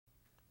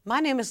My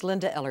name is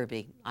Linda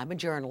Ellerbee. I'm a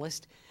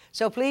journalist,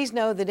 so please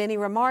know that any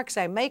remarks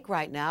I make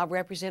right now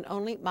represent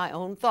only my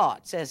own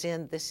thoughts, as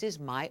in this is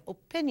my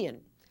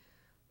opinion.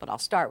 But I'll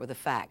start with a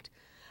fact.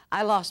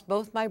 I lost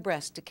both my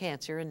breasts to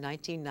cancer in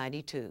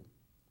 1992,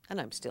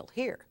 and I'm still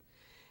here.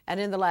 And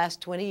in the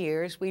last 20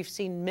 years, we've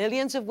seen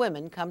millions of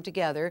women come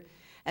together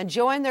and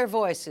join their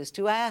voices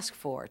to ask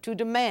for, to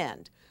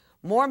demand,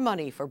 more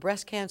money for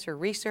breast cancer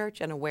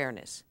research and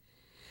awareness.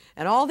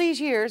 And all these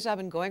years, I've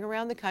been going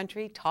around the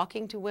country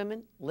talking to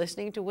women,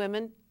 listening to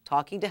women,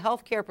 talking to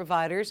healthcare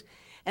providers,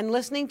 and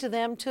listening to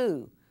them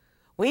too.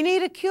 We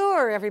need a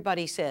cure,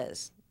 everybody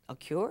says. A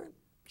cure?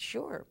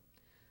 Sure.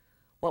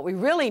 What we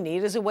really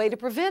need is a way to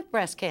prevent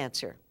breast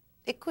cancer.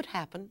 It could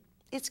happen.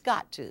 It's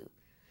got to.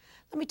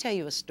 Let me tell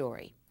you a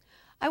story.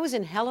 I was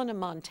in Helena,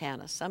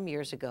 Montana some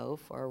years ago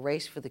for a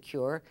race for the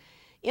cure.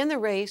 In the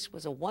race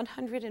was a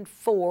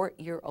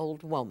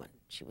 104-year-old woman.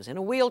 She was in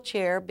a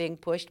wheelchair being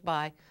pushed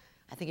by,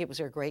 I think it was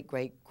her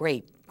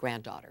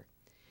great-great-great-granddaughter.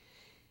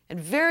 And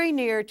very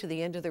near to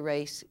the end of the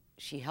race,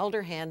 she held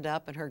her hand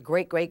up and her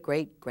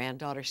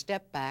great-great-great-granddaughter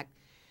stepped back,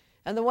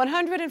 and the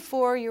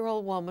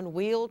 104-year-old woman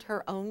wheeled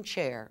her own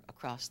chair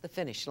across the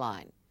finish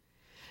line.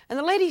 And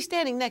the lady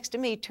standing next to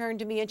me turned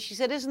to me and she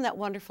said, "Isn't that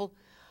wonderful?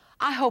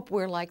 I hope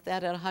we're like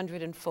that at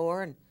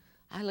 104. And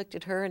I looked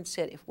at her and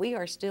said, if we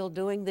are still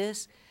doing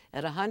this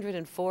at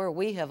 104,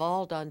 we have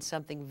all done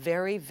something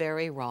very,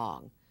 very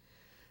wrong.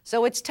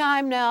 So it's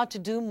time now to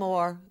do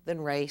more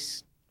than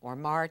race or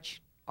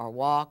march or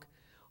walk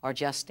or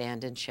just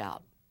stand and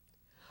shout.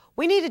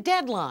 We need a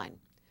deadline.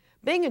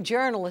 Being a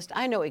journalist,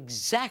 I know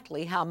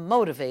exactly how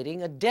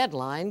motivating a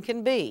deadline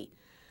can be,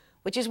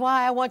 which is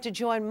why I want to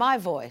join my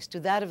voice to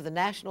that of the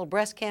National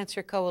Breast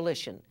Cancer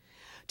Coalition,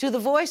 to the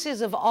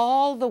voices of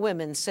all the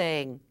women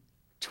saying,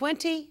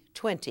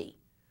 2020,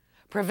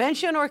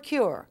 prevention or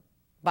cure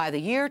by the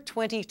year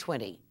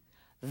 2020.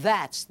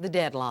 That's the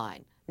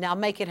deadline. Now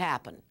make it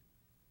happen.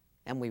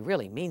 And we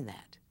really mean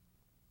that.